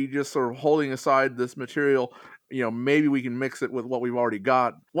are we just sort of holding aside this material? Maybe we can mix it with what we've already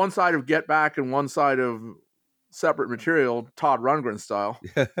got. One side of Get Back and one side of separate material, Todd Rundgren style.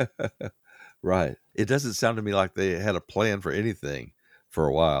 Right. It doesn't sound to me like they had a plan for anything for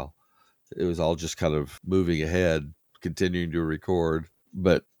a while. It was all just kind of moving ahead, continuing to record,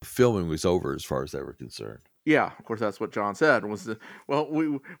 but filming was over as far as they were concerned. Yeah, of course, that's what John said. We're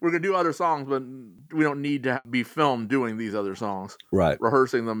going to do other songs, but we don't need to be filmed doing these other songs. Right.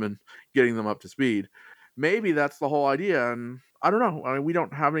 Rehearsing them and getting them up to speed. Maybe that's the whole idea, and I don't know. I mean, we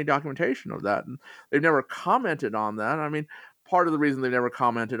don't have any documentation of that, and they've never commented on that. I mean, part of the reason they've never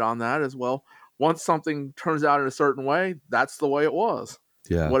commented on that is, well, once something turns out in a certain way, that's the way it was.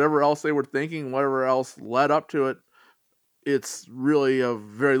 Yeah. Whatever else they were thinking, whatever else led up to it, it's really of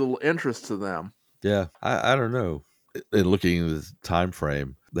very little interest to them. Yeah, I don't know. In looking at the time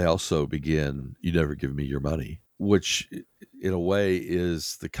frame, they also begin, "You Never Give Me Your Money," which in a way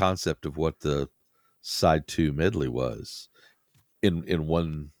is the concept of what the side 2 medley was in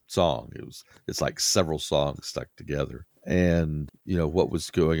one song. It's like several songs stuck together. And, what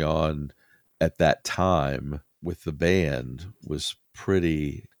was going on at that time with the band was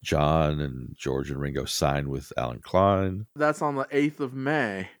pretty. John and George and Ringo signed with Alan Klein. That's on the 8th of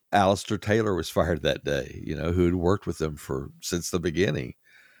May. Alistair Taylor was fired that day, who had worked with them since the beginning,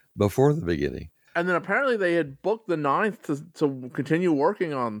 before the beginning. And then apparently they had booked the 9th to continue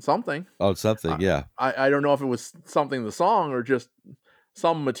working on something. On something, yeah. I don't know if it was something the song or just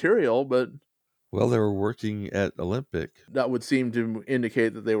some material, but... Well, they were working at Olympic. That would seem to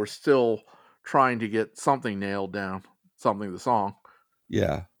indicate that they were still trying to get something nailed down, something the song.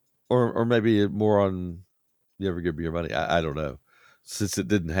 Yeah. Or maybe more on You Ever Give Me Your Money. I don't know. Since it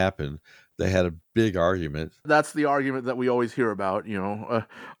didn't happen, they had a big argument. That's the argument that we always hear about,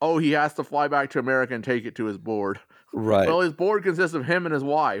 he has to fly back to America and take it to his board. Right. Well, his board consists of him and his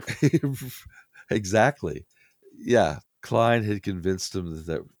wife. Exactly. Yeah. Klein had convinced him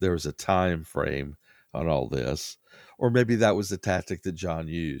that there was a time frame on all this. Or maybe that was the tactic that John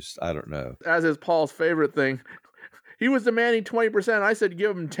used. I don't know. As is Paul's favorite thing. He was demanding 20%. I said,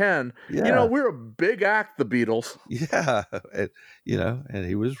 give him 10. Yeah. We're a big act, the Beatles. Yeah. And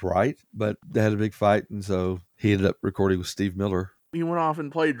he was right, but they had a big fight. And so he ended up recording with Steve Miller. He went off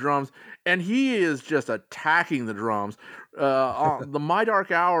and played drums, and he is just attacking the drums. The My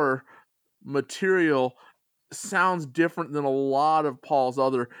Dark Hour material sounds different than a lot of Paul's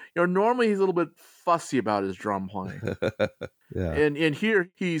other. Normally he's a little bit fussy about his drum playing. Yeah. And here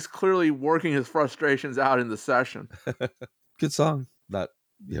he's clearly working his frustrations out in the session. Good song. Not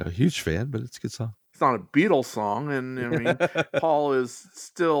a huge fan, but it's a good song. It's not a Beatles song, and I mean Paul is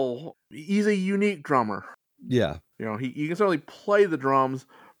still he's a unique drummer. Yeah. He can certainly play the drums,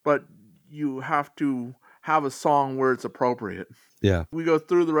 but you have to have a song where it's appropriate. Yeah. We go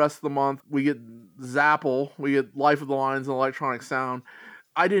through the rest of the month. We get Zapple. We get Life of the Lions and Electronic Sound.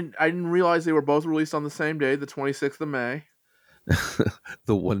 I didn't realize they were both released on the same day, the 26th of May.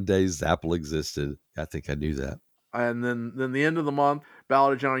 The one day Zapple existed. I think I knew that. And then the end of the month,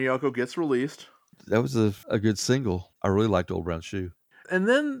 Ballad of John and Yoko gets released. That was a good single. I really liked Old Brown Shoe. And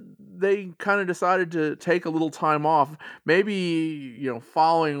then they kind of decided to take a little time off. Maybe,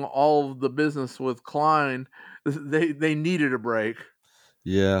 following all of the business with Klein, they needed a break.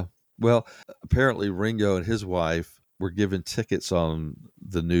 Yeah. Well, apparently Ringo and his wife were given tickets on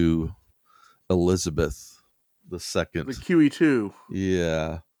the new Elizabeth II. The QE2.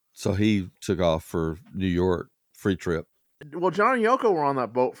 Yeah. So he took off for New York, free trip. Well, John and Yoko were on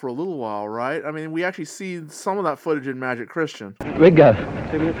that boat for a little while, right? I mean, we actually see some of that footage in Magic Christian. Ringo.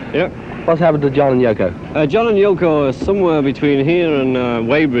 Yeah. What's happened to John and Yoko? John and Yoko are somewhere between here and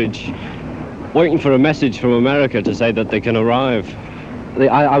Weybridge, waiting for a message from America to say that they can arrive.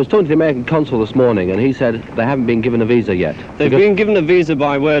 I was talking to the American consul this morning, and he said they haven't been given a visa yet. They've been given a visa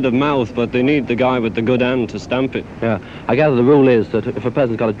by word of mouth, but they need the guy with the good hand to stamp it. Yeah. I gather the rule is that if a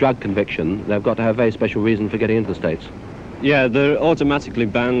person's got a drug conviction, they've got to have a very special reason for getting into the States. Yeah, they're automatically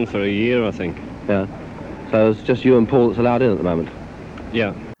banned for a year, I think. Yeah. So it's just you and Paul that's allowed in at the moment.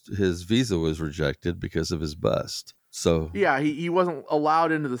 Yeah. His visa was rejected because of his bust. So yeah, he wasn't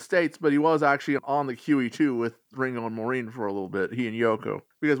allowed into the States, but he was actually on the QE2 with Ringo and Maureen for a little bit, he and Yoko,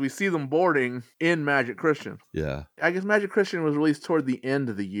 because we see them boarding in Magic Christian. Yeah. I guess Magic Christian was released toward the end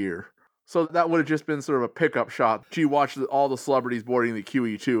of the year. So that would have just been sort of a pickup shot. She watched all the celebrities boarding the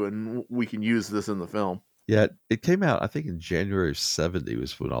QE2, and we can use this in the film. Yeah, it came out, I think, in January of 70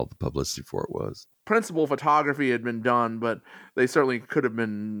 was when all the publicity for it was. Principal photography had been done, but they certainly could have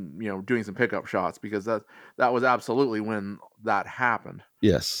been, doing some pickup shots, because that was absolutely when that happened.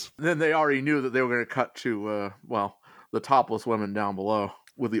 Yes. Then they already knew that they were going to cut to, the topless women down below.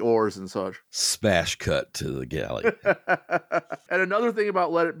 with the oars and such. Smash cut to the galley. And another thing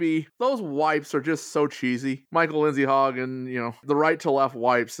about Let It Be, those wipes are just so cheesy. Michael Lindsay Hogg and, the right to left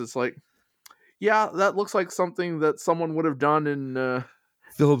wipes. It's like, yeah, that looks like something that someone would have done in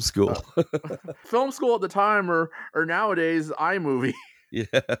film school. Film school at the time or nowadays iMovie. Yeah.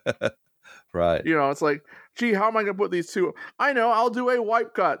 Right. It's like, gee, how am I going to put these two? I know, I'll do a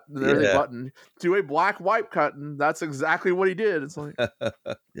wipe cut. And there's a button. Do a black wipe cut, and that's exactly what he did. It's like,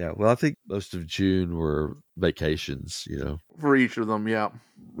 yeah. Well, I think most of June were vacations. For each of them, yeah.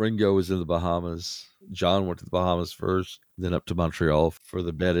 Ringo was in the Bahamas. John went to the Bahamas first, then up to Montreal for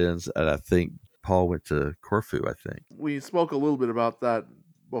the bed-ins, and I think Paul went to Corfu. I think we spoke a little bit about that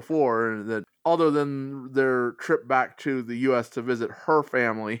before, that other than their trip back to the U.S. to visit her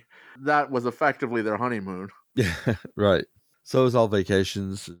family, that was effectively their honeymoon. Yeah, right. So it was all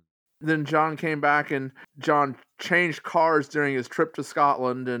vacations. Then John came back, and John changed cars during his trip to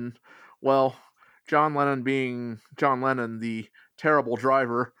Scotland, and, well, John Lennon, being John Lennon, the terrible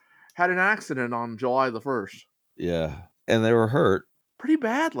driver, had an accident on July the 1st. Yeah, and they were hurt. Pretty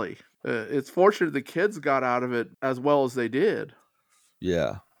badly. It's fortunate the kids got out of it as well as they did.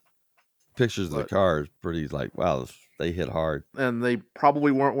 Yeah. Pictures of the car is pretty wow, they hit hard. And they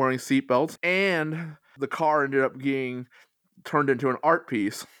probably weren't wearing seatbelts. And the car ended up getting turned into an art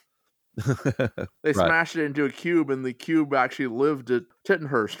piece. They smashed it into a cube, and the cube actually lived at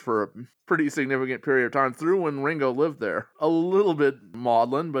Tittenhurst for a pretty significant period of time through when Ringo lived there. A little bit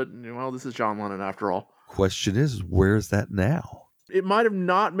maudlin, but, this is John Lennon after all. Question is, where is that now? It might have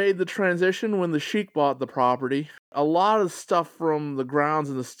not made the transition when the Sheik bought the property. A lot of stuff from the grounds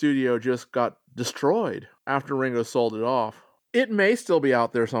in the studio just got destroyed after Ringo sold it off. It may still be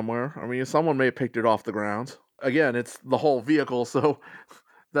out there somewhere. I mean, someone may have picked it off the grounds. Again, it's the whole vehicle, so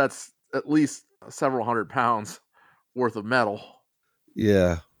that's at least several hundred pounds worth of metal.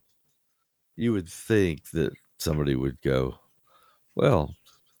 Yeah. You would think that somebody would go, well,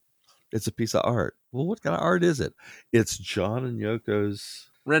 it's a piece of art. Well, what kind of art is it? It's John and Yoko's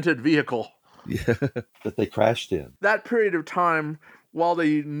rented vehicle. Yeah, that they crashed in. That period of time, while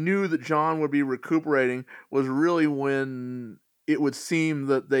they knew that John would be recuperating, was really when it would seem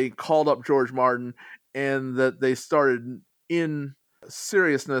that they called up George Martin and that they started in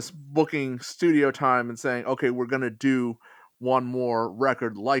seriousness booking studio time and saying, okay, we're going to do one more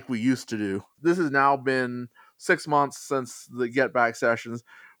record like we used to do. This has now been 6 months since the Get Back sessions.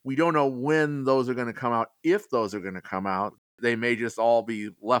 We don't know when those are going to come out, if those are going to come out. They may just all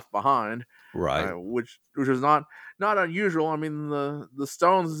be left behind, right? Which is not unusual. I mean, the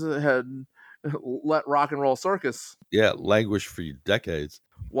Stones had let Rock and Roll Circus, languish for decades.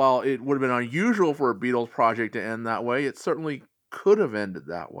 While it would have been unusual for a Beatles project to end that way, it certainly could have ended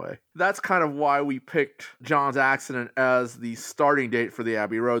that way. That's kind of why we picked John's accident as the starting date for the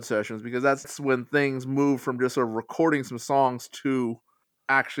Abbey Road sessions, because that's when things moved from just sort of recording some songs to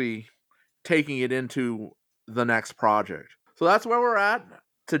actually taking it into the next project. So that's where we're at.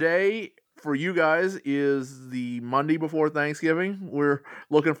 Today, for you guys, is the Monday before Thanksgiving. We're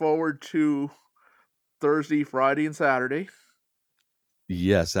looking forward to Thursday, Friday, and Saturday.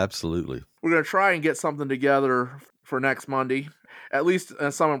 Yes, absolutely. We're going to try and get something together for next Monday, at least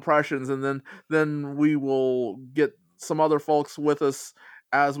some impressions, and then we will get some other folks with us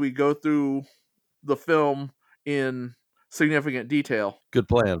as we go through the film in significant detail. Good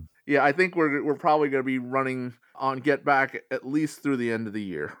plan. Yeah, I think we're probably going to be running on Get Back at least through the end of the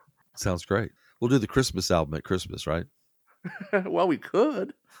year. Sounds great. We'll do the Christmas album at Christmas, right? Well, we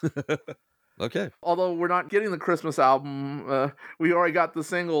could. Okay. Although we're not getting the Christmas album. We already got the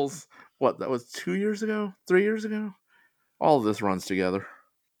singles. What, that was 2 years ago? 3 years ago? All of this runs together.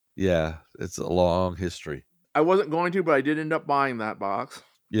 Yeah, it's a long history. I wasn't going to, but I did end up buying that box.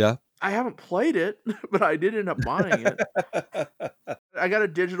 Yeah. I haven't played it, but I did end up buying it. I got a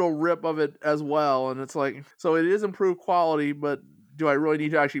digital rip of it as well, and it's like, so it is improved quality, but do I really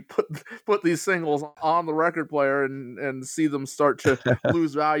need to actually put these singles on the record player and see them start to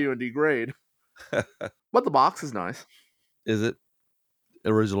lose value and degrade? But the box is nice. Is it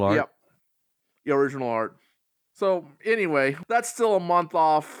original art? Yep. The original art. So anyway, that's still a month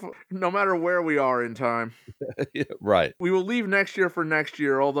off, no matter where we are in time. Yeah, right. We will leave next year for next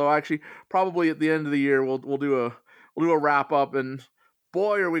year, although actually probably at the end of the year we'll do a wrap up, and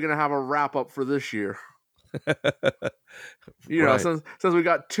boy, are we going to have a wrap up for this year. You know, since we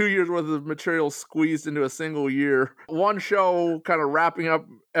got 2 years worth of material squeezed into a single year, one show kind of wrapping up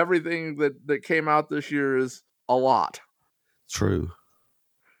everything that came out this year is a lot. True.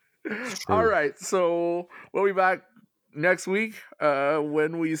 All right, so we'll be back next week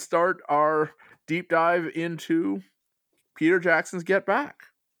when we start our deep dive into Peter Jackson's Get Back.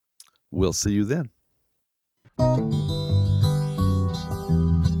 We'll see you then.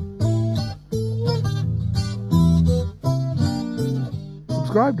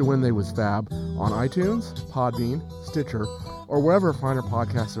 Subscribe to When They Was Fab on iTunes, Podbean, Stitcher, or wherever finer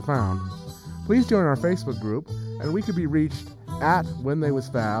podcasts are found. Please join our Facebook group, and we could be reached at When They Was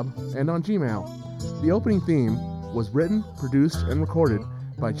Fab and on Gmail. The opening theme was written, produced, and recorded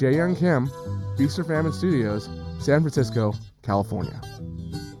by Jae Young Kim, Feast or Famine Studios, San Francisco, California.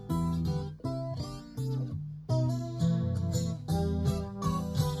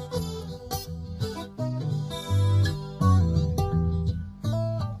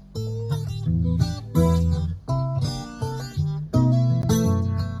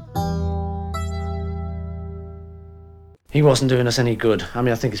 He wasn't doing us any good. I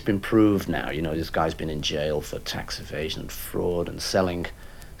mean, I think it's been proved now. You know, this guy's been in jail for tax evasion and fraud and selling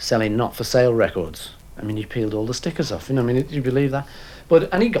not-for-sale records. I mean, he peeled all the stickers off. You know, I mean, do you believe that?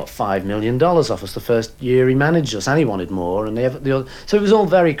 And he got $5 million off us the first year he managed us, and he wanted more. And so it was all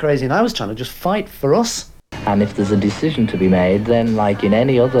very crazy. And I was trying to just fight for us. And if there's a decision to be made, then like in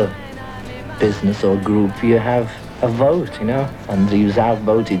any other business or group, you have a vote, you know. And he was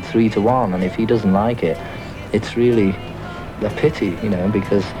outvoted 3-1. And if he doesn't like it, it's really a pity, you know,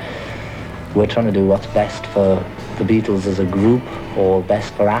 because we're trying to do what's best for the Beatles as a group or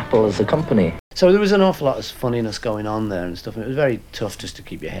best for Apple as a company. So there was an awful lot of funniness going on there and stuff, and it was very tough just to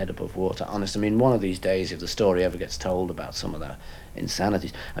keep your head above water, honest. I mean, one of these days, if the story ever gets told about some of that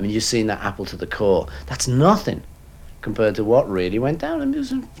insanities, I mean, you've seen that Apple to the core. That's nothing compared to what really went down. I mean, it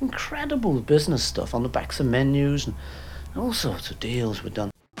was incredible business stuff on the backs of menus, and all sorts of deals were done.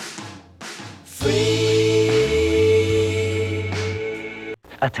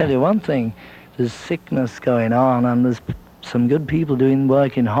 I tell you one thing, there's sickness going on and there's some good people doing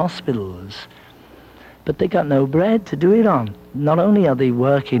work in hospitals, but they got no bread to do it on. Not only are they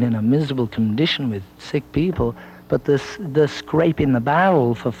working in a miserable condition with sick people, but they're scraping the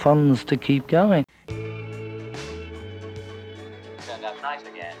barrel for funds to keep going. Turned out nice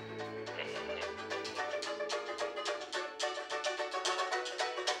again.